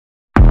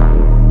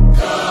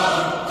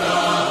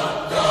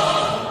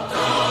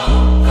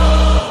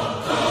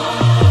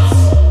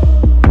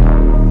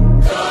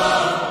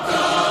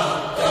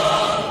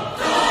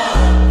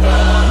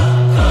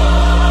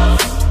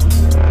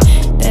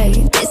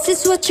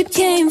what you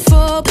came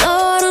for.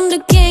 Blood on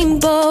the game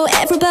bowl,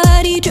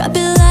 everybody drop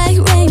it like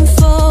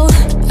rainfall.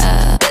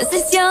 This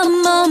is your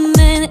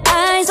moment,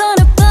 eyes on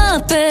a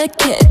puppet.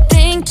 Can't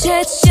think,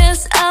 chest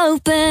just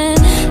open.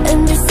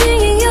 And they're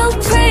singing your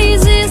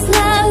praises,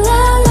 la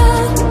la la.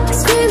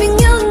 Screaming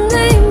your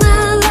name, la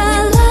la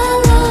la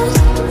la.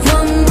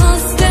 One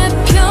more step,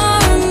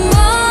 you're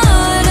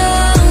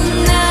immortal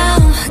now.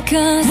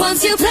 Cause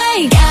once you play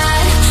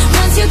God,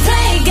 once you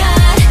play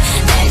God,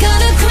 they're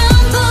gonna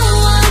crumble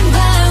one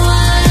by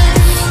one.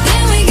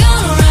 Then we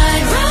gonna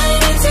ride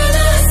right into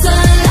the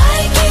sun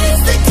like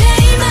it's the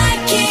day my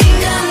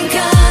kingdom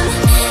come.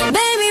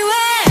 Baby,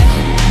 we're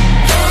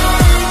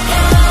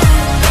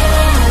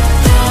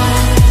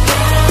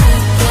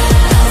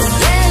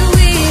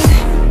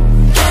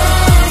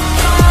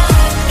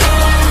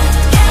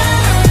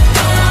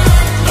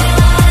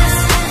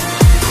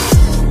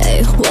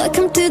hey,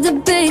 welcome to the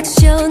big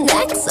show.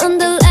 Next on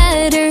the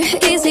ladder,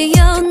 is it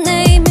your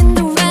name in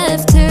the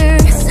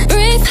rafters?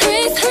 Breathe,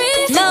 breathe,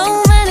 breathe,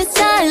 moment of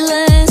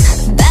silence.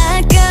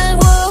 Bad guy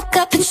woke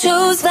up and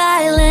chose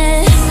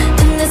violence.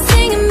 And they're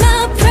singing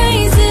my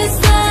praises,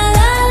 la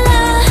la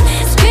la.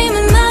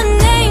 Screaming my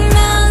name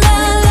out, la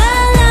la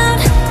la.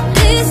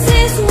 This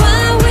is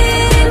why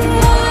we're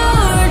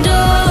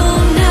immortal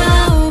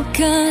now.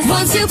 Cause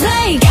once you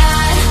play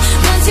God,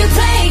 once you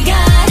play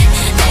God,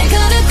 they're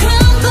gonna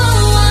crumble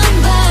one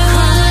by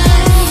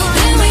one.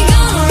 Then we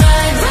gonna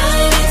ride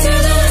right into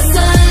the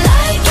sun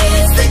like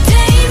it's the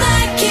day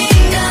my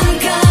kingdom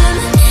come.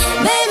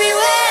 Baby,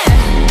 we're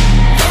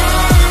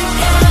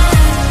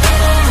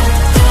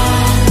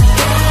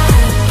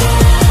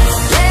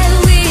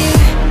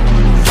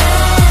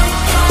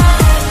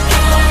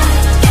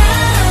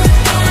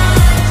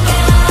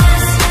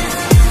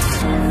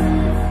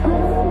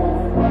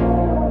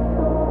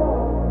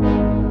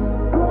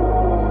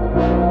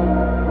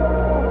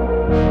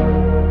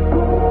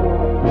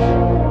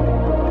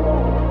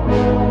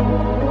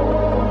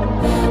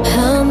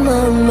I'm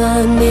on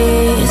my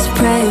knees,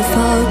 pray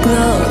for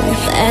glory.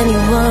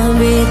 Anyone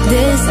read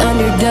this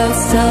underdog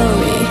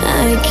story?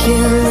 I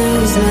can't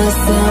lose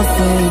myself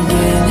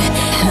again.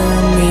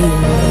 Help me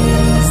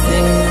lose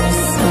this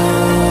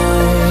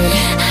heart.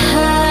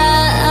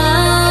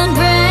 I'm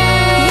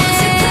brave.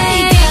 Once you play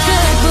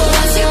God,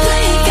 once you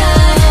play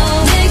God,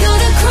 they're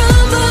gonna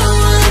crumble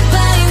one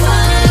by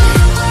one.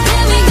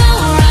 Then we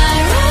gonna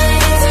ride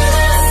right into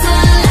the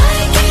sun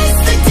like it's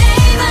the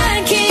day my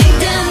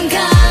kingdom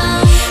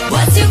come.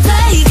 Once you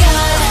play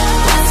God,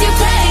 once you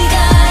play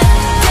God,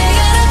 they're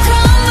gonna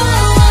crumble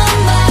one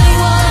by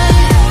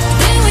one.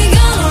 Then we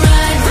gonna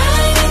ride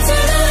right into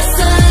the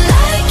sun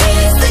like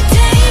it's the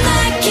day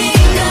my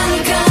kingdom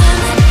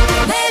come.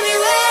 Baby,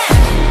 we're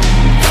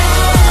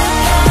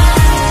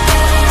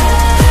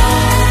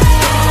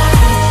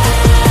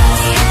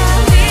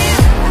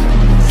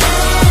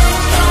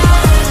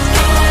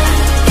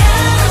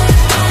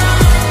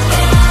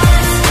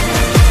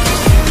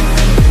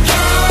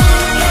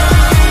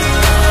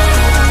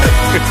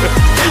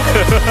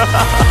Ha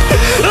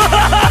ha ha!